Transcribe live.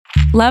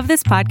Love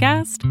this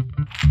podcast?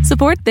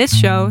 Support this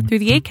show through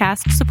the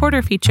Acast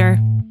supporter feature.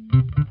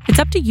 It's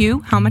up to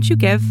you how much you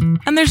give,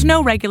 and there's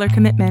no regular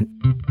commitment.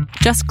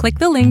 Just click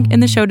the link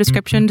in the show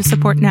description to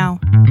support now.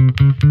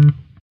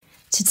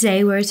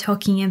 Today we're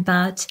talking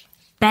about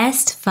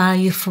best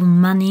value for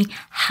money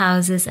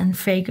houses and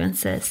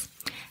fragrances.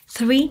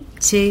 3,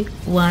 2,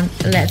 1,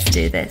 let's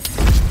do this.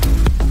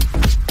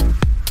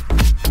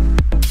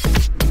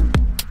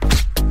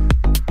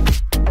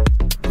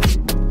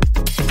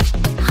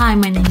 Hi,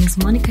 my name is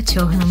Monica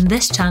Cho, and on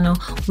this channel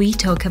we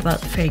talk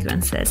about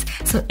fragrances.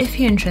 So if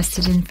you're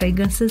interested in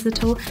fragrances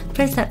at all,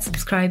 press that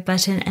subscribe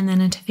button and the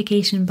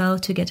notification bell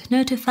to get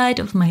notified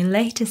of my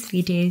latest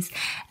videos,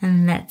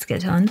 and let's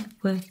get on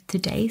with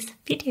today's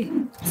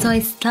video. So I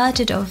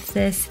started off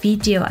this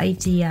video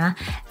idea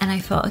and I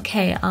thought,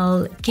 okay,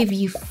 I'll give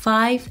you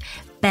 5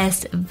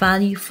 best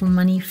value for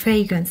money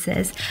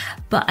fragrances,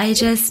 but I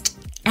just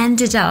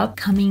ended up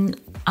coming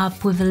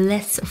up with a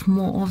list of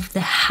more of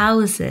the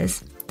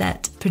houses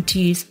that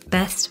produce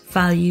best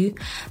value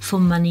for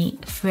money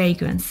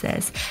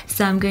fragrances.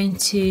 So I'm going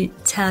to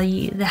tell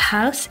you the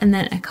house and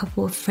then a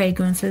couple of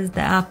fragrances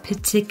that are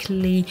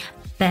particularly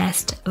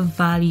best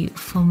value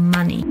for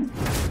money.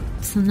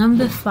 So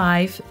number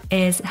 5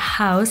 is a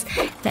house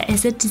that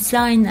is a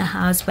designer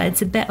house, but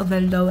it's a bit of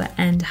a lower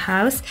end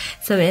house.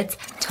 So it's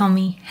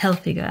Tommy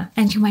Hilfiger.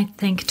 And you might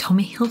think,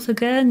 Tommy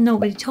Hilfiger?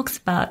 Nobody talks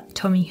about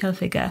Tommy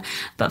Hilfiger.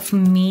 But for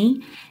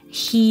me,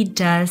 he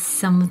does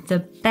some of the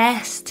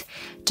best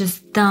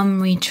just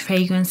thumb reach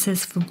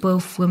fragrances for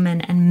both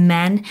women and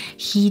men.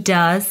 He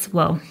does,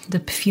 well, the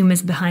perfume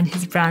is behind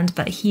his brand,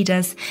 but he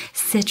does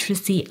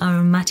citrusy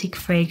aromatic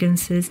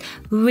fragrances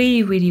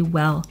really, really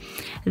well.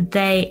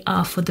 They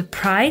are, for the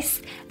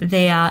price,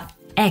 they are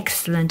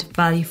excellent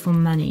value for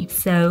money.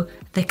 So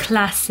the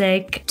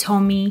classic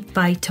Tommy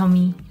by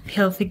Tommy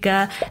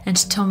Hilfiger and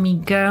Tommy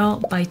Girl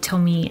by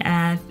Tommy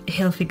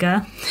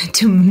Hilfiger.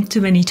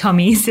 Too many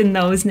Tommies in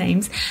those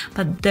names,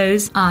 but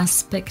those are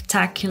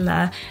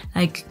spectacular,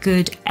 like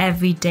good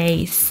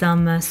everyday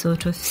summer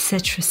sort of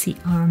citrusy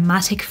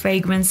aromatic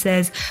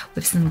fragrances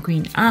with some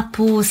green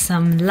apple,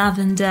 some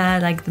lavender,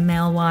 like the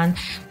male one.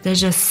 They're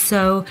just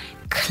so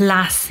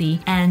classy,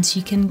 and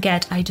you can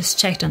get, I just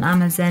checked on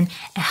Amazon,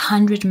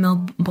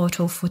 100ml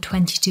bottle for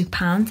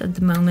 £22 at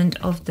the moment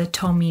of the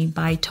Tommy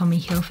by Tommy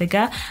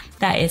Hilfiger.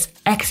 That is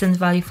excellent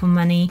value for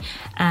money.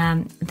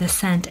 The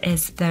scent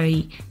is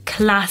very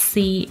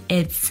classy.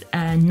 It's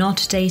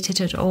not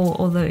dated at all,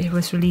 although it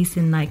was released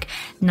in like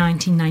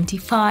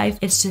 1995.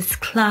 It's just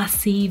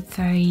classy,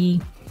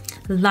 very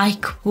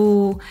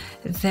likable,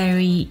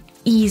 very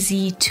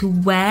easy to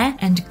wear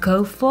and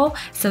go for.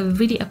 So I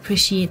really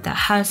appreciate that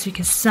house,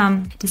 because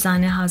some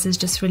designer houses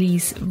just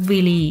release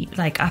really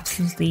like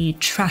absolutely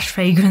trash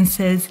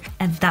fragrances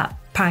at that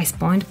price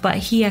point, but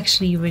he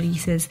actually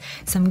releases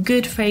some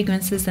good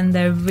fragrances and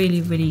they're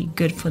really, really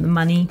good for the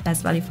money.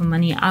 Best value for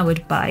money. I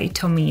would buy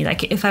Tommy,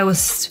 like if I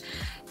was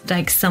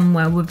like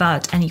somewhere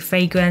without any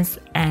fragrance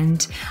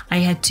and I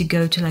had to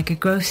go to like a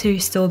grocery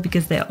store,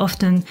 because they're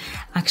often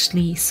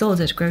actually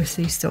sold at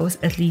grocery stores,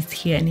 at least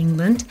here in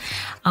England,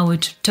 I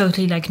would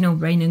totally like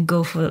no-brainer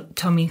go for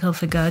Tommy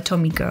Hilfiger,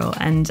 Tommy Girl,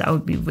 and I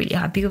would be really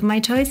happy with my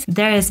choice.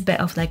 There is a bit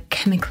of like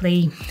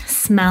chemically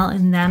smell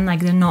in them,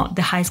 like they're not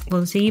the highest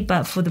quality,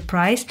 but for the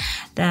price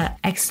they're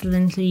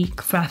excellently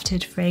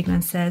crafted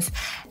fragrances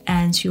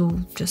and you'll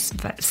just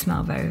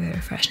smell very,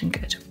 very fresh and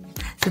good.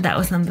 So that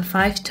was number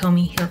 5,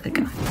 Tommy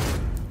Hilfiger.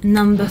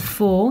 Number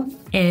 4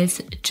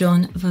 is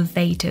John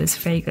Varvatos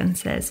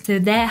fragrances. So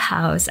their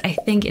house, I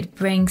think it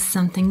brings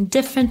something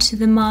different to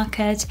the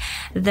market.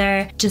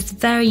 They're just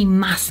very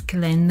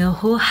masculine. The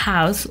whole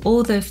house,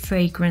 all the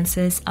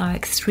fragrances are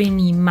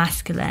extremely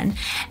masculine,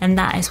 and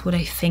that is what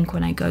I think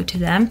when I go to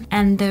them.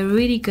 And they're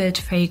really good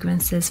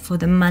fragrances for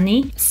the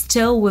money,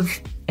 still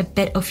with a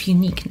bit of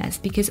uniqueness,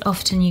 because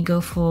often you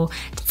go for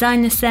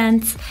designer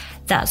scents,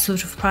 that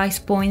sort of price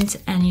point,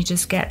 and you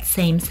just get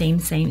same.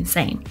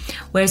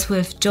 Whereas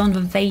with John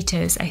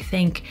Varvatos, I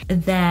think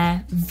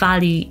their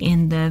value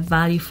in the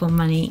value for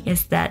money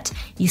is that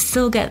you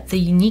still get the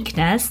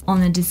uniqueness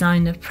on a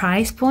designer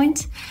price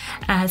point.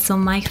 So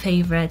my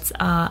favorites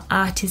are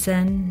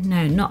Artisan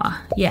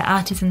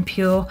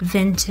Pure,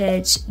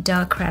 Vintage,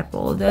 Dark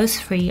Rebel. Those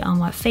 3 are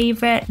my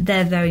favorite.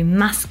 They're very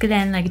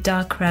masculine, like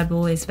Dark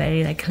Rebel is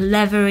very like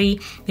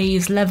leathery. They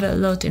use leather a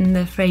lot in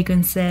the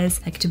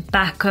fragrances, like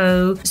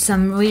tobacco,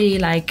 some really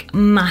like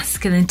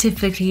masculine,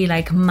 typically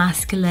like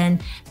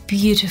masculine,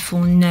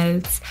 beautiful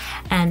notes.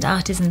 And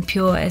Artisan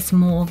Pure is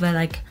more of a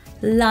like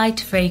light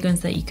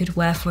fragrance that you could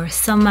wear for a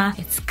summer.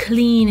 It's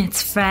clean,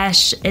 it's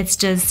fresh, it's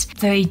just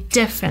very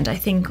different, I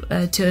think,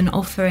 to an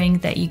offering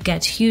that you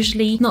get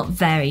usually. Not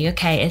very,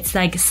 okay, it's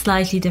like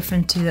slightly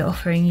different to the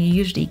offering you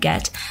usually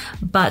get,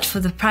 but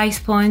for the price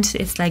point,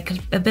 it's like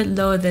a bit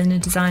lower than a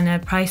designer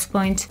price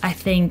point. I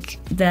think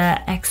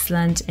they're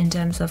excellent in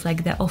terms of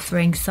like they're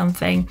offering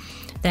something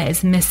that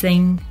is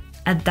missing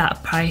at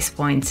that price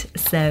point.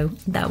 So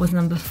that was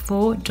number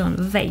 4, John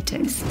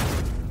Varvatos.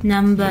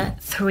 Number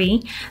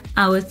 3,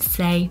 I would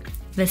say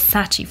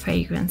Versace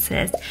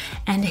fragrances.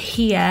 And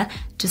here,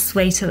 just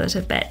wait a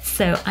little bit.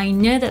 So I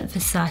know that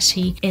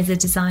Versace is a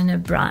designer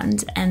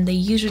brand and they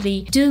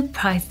usually do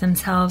price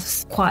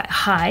themselves quite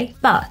high,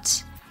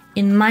 but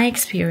in my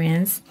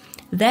experience,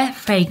 their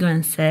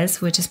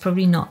fragrances, which is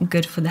probably not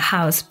good for the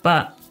house,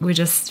 but we're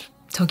just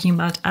talking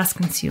about as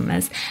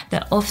consumers,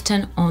 they're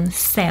often on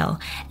sale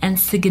and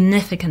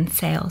significant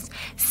sales.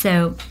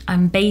 So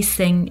I'm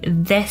basing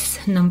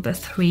this number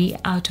 3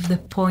 out of the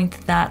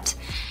point that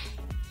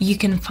you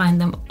can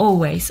find them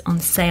always on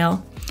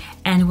sale.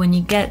 And when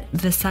you get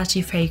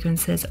Versace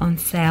fragrances on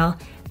sale,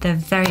 they're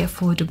very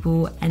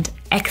affordable and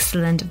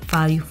excellent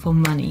value for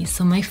money.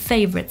 So my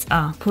favorites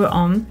are Pour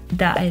Homme,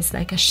 that is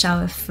like a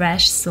shower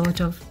fresh sort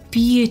of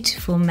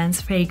beautiful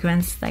men's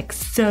fragrance, like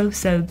so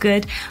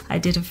good. I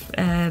did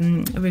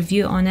a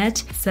review on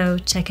it, so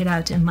check it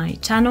out in my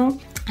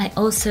channel. I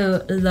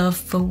also love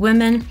for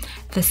women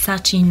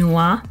Versace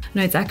Noir.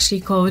 No, it's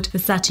actually called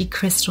Versace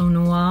Crystal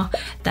Noir.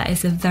 That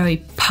is a very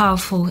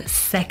powerful,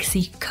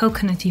 sexy,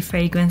 coconutty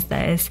fragrance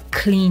that is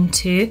clean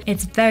too.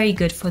 It's very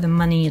good for the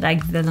money,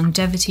 like the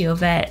longevity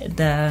of it,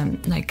 the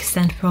like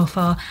scent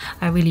profile.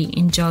 I really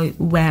enjoy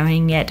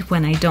wearing it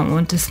when I don't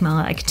want to smell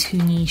like too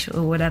niche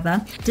or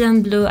whatever.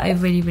 Dun Blue I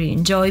really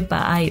enjoy,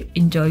 but I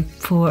enjoy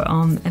Pour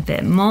Homme a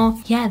bit more.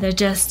 Yeah, they're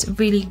just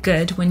really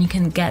good when you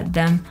can get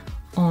them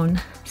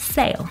on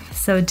sale.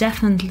 So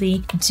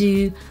definitely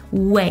do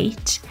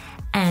wait,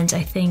 and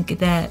I think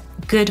they're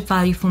good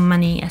value for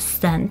money as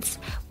scents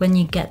when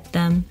you get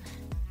them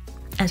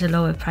at a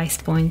lower price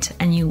point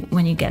and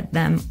when you get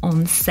them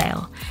on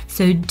sale.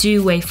 So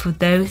do wait for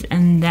those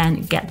and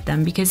then get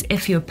them, because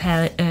if you're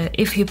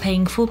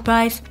paying full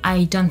price,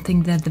 I don't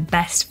think they're the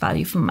best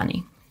value for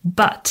money.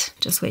 But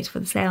just wait for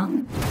the sale.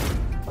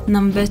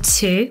 Number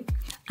 2,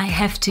 I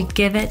have to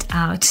give it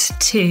out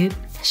to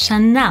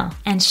Chanel.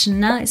 And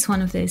Chanel is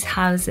one of those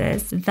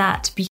houses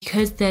that,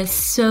 because they're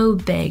so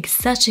big,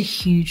 such a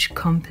huge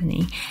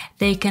company,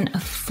 they can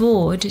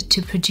afford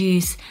to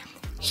produce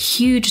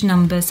huge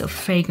numbers of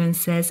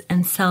fragrances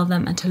and sell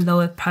them at a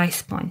lower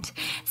price point.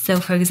 So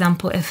for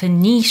example, if a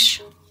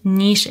niche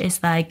is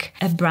like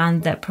a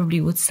brand that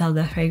probably would sell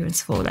their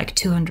fragrance for like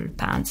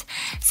 £200.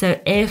 So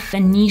if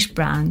a niche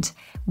brand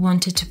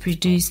wanted to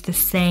produce the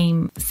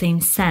same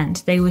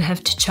scent, they would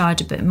have to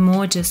charge a bit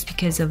more just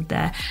because of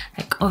the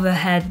like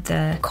overhead,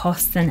 the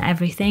costs and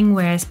everything.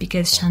 Whereas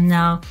because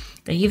Chanel,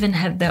 they even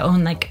have their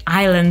own like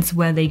islands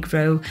where they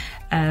grow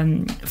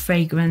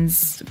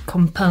fragrance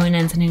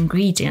components and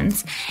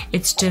ingredients.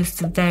 It's just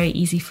very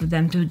easy for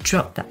them to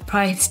drop that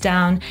price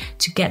down,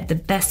 to get the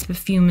best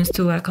perfumers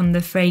to work on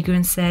the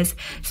fragrances.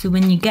 So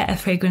when you get a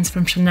fragrance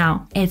from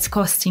Chanel, it's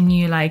costing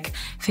you like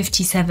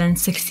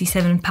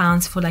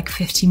 £67 for like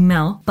 50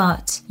 ml,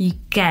 but you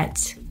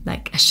get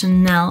like a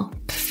Chanel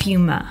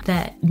perfumer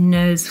that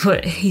knows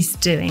what he's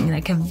doing,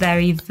 like a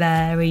very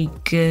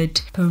good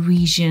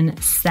Parisian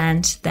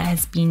scent that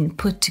has been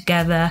put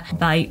together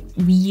by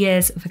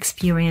years of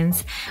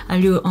experience.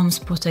 Allure Homme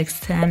Sport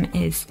Extreme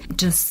is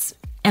just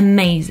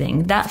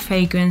amazing. That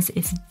fragrance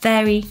is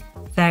very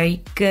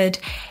good.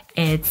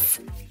 It's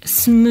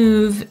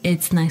smooth,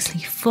 it's nicely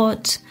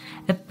thought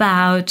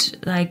about,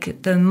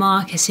 like the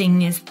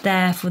marketing is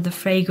there for the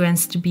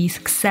fragrance to be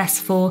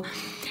successful.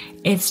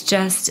 It's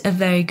just a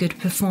very good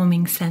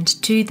performing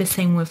scent too. The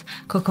same with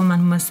Coco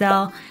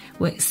Mademoiselle,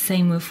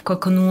 same with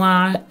Coco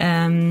Noir,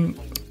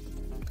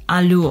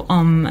 Allure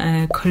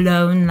Homme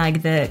cologne,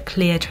 like the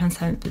clear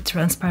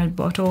transparent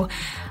bottle.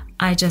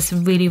 I just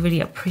really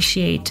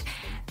appreciate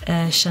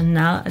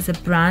Chanel as a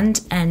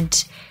brand,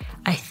 and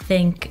I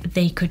think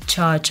they could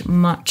charge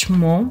much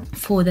more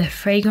for the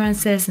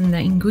fragrances and the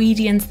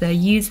ingredients they're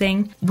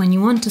using. When you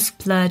want to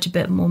splurge a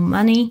bit more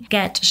money,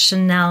 get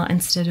Chanel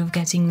instead of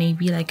getting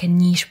maybe like a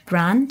niche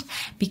brand,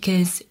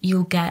 because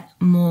you'll get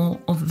more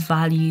of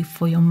value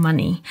for your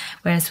money.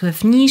 Whereas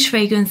with niche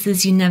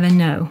fragrances, you never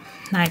know.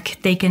 Like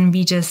they can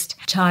be just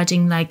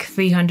charging like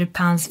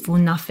 £300 for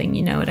nothing,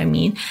 you know what I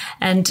mean?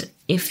 And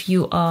if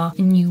you are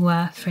a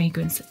newer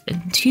fragrance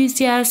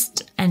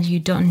enthusiast and you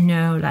don't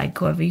know like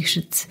whether you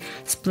should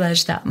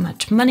splurge that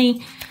much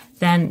money,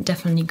 then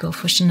definitely go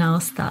for Chanel.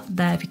 Start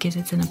there, because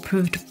it's an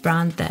approved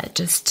brand that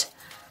just,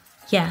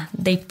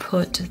 they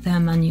put their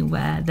money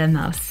where their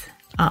mouths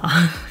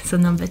are. So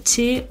number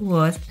 2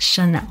 was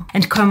Chanel.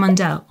 And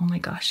Coromandel, oh my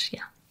gosh,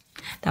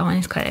 that one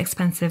is quite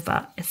expensive,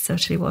 but it's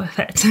totally worth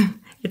it.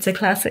 It's a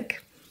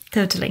classic,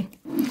 totally.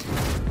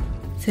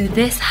 So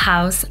this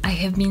house I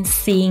have been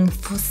seeing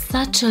for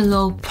such a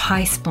low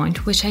price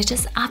point, which I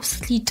just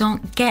absolutely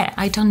don't get.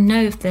 I don't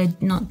know if they're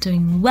not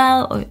doing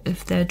well or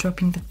if they're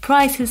dropping the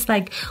prices,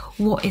 like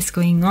what is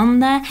going on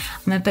there.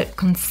 I'm a bit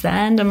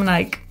concerned. I'm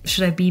like,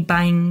 should I be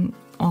buying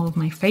all of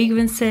my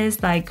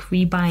fragrances, like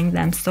rebuying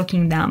them,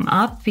 stocking them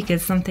up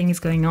because something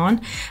is going on?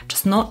 I'm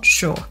just not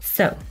sure.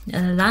 So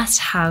the last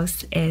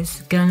house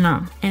is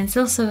Guerlain, and it's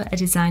also a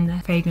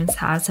designer fragrance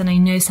house. And I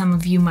know some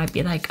of you might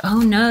be like, oh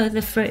no,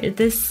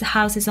 this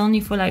house is only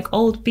for like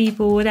old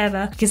people,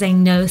 whatever, because I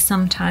know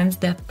sometimes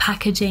the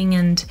packaging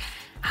and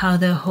how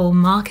the whole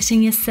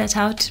marketing is set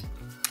out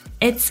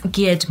it's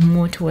geared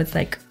more towards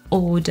like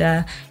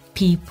older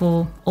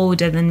people,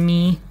 older than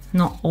me,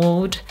 not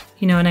old,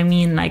 you know what I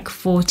mean, like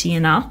 40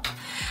 and up.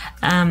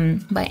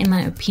 But in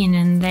my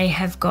opinion, they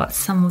have got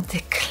some of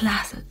the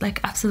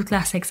absolute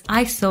classics.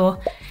 I saw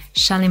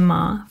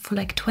Shalimar for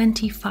like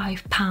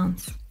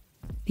 £25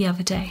 the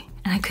other day,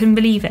 and I couldn't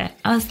believe it.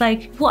 I was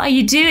like, what are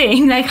you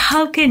doing? Like,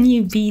 how can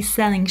you be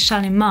selling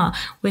Shalimar,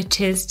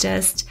 which is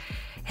just,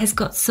 has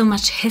got so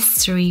much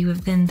history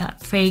within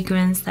that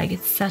fragrance. Like,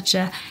 it's such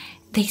a,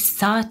 they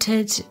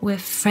started with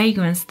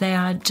fragrance. They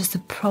are just a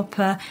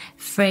proper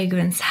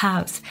fragrance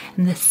house,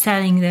 and they're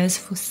selling those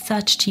for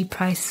such cheap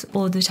prices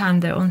all the time.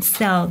 They're on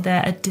sale,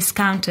 they're at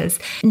discounters.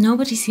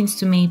 Nobody seems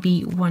to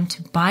maybe want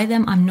to buy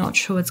them. I'm not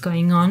sure what's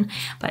going on,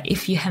 but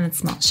if you haven't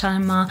smelled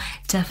Shalimar,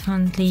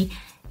 definitely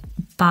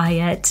buy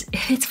it.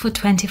 If it's for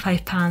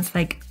 £25,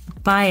 like,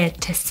 buy it,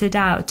 test it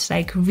out,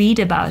 like, read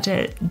about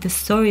it. The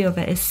story of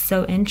it is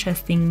so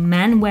interesting.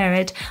 Men wear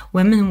it,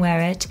 women wear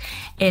it.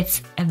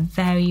 It's a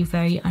very,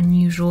 very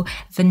unusual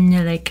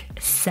vanillic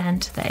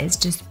scent that is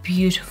just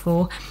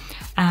beautiful.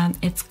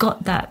 It's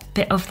got that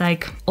bit of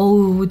like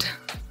old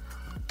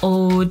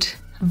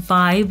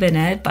vibe in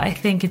it, but I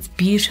think it's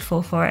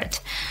beautiful for it.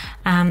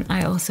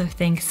 I also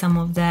think some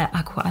of the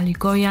Acqua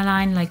Allegoria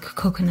line, like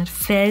Coconut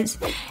Fizz,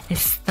 is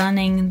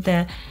stunning.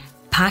 The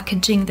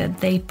packaging that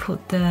they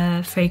put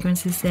the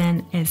fragrances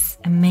in is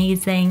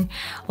amazing.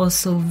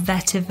 Also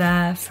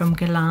Vetiver from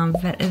Guerlain,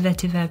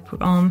 Vetiver Pour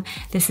Homme.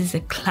 This is a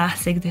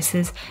classic. This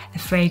is a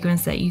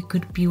fragrance that you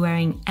could be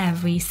wearing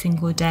every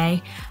single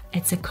day.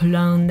 It's a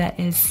cologne that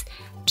is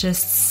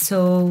just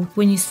so,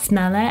 when you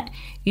smell it,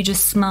 you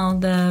just smell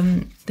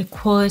the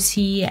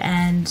quality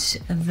and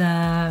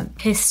the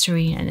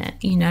history in it,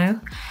 you know.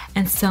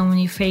 And so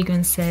many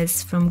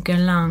fragrances from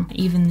Guerlain,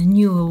 even the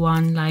newer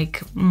one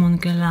like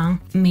Mont Guerlain.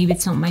 Maybe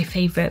it's not my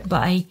favorite,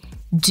 but I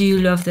do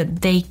love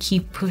that they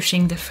keep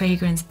pushing the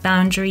fragrance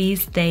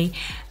boundaries. They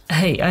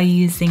are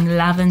using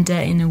lavender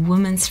in a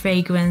woman's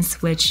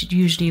fragrance, which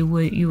usually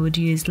you would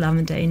use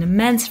lavender in a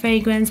men's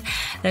fragrance.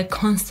 They're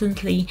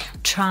constantly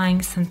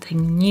trying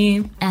something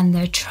new, and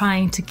they're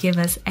trying to give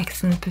us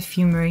excellent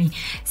perfumery.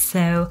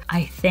 So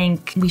I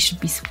think we should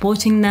be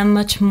supporting them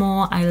much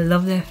more. I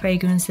love their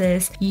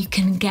fragrances. You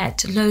can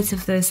get loads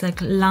of those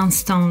like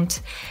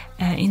L'Instant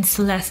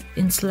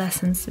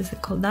Insouciance, is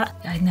it called that?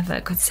 I never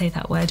could say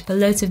that word. But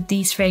loads of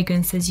these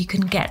fragrances you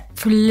can get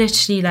for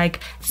literally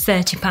like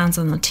 £30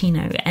 on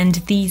Latino, and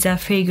these are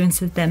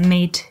fragrances that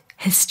made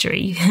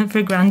history,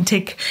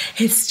 fragrantic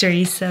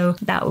history. So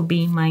that would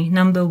be my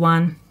number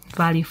one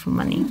value for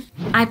money.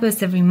 I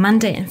post every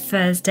Monday and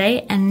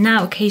Thursday, and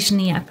now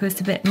occasionally I post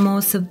a bit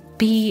more, so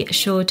be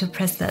sure to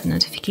press that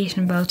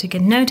notification bell to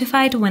get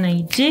notified when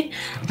I do.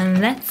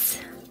 And let's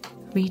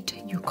read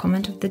your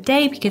comment of the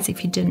day, because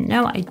if you didn't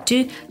know, I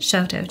do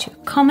shout out your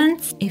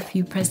comments if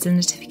you press the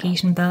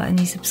notification bell and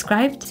you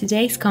subscribe.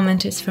 Today's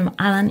comment is from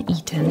Alan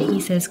Eaton. He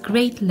says,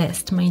 great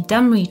list. My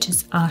dumb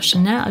reaches are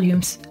Chanel,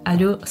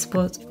 Allure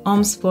Sport,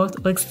 Homme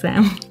Sport,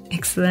 Extreme.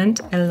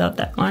 Excellent, I love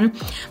that one.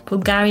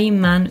 Bulgari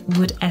Man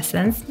Wood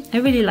Essence, I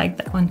really like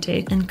that one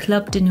too. And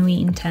Club de Nuit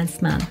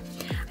Intense Man.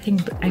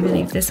 I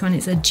believe this one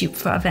is a dupe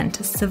for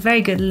Aventus. So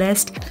very good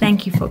list.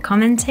 Thank you for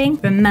commenting.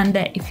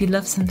 Remember, if you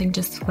love something,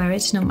 just wear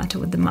it, no matter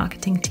what the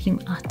marketing team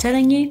are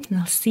telling you. And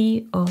I'll see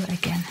you all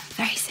again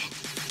very soon.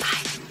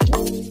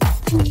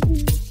 Bye.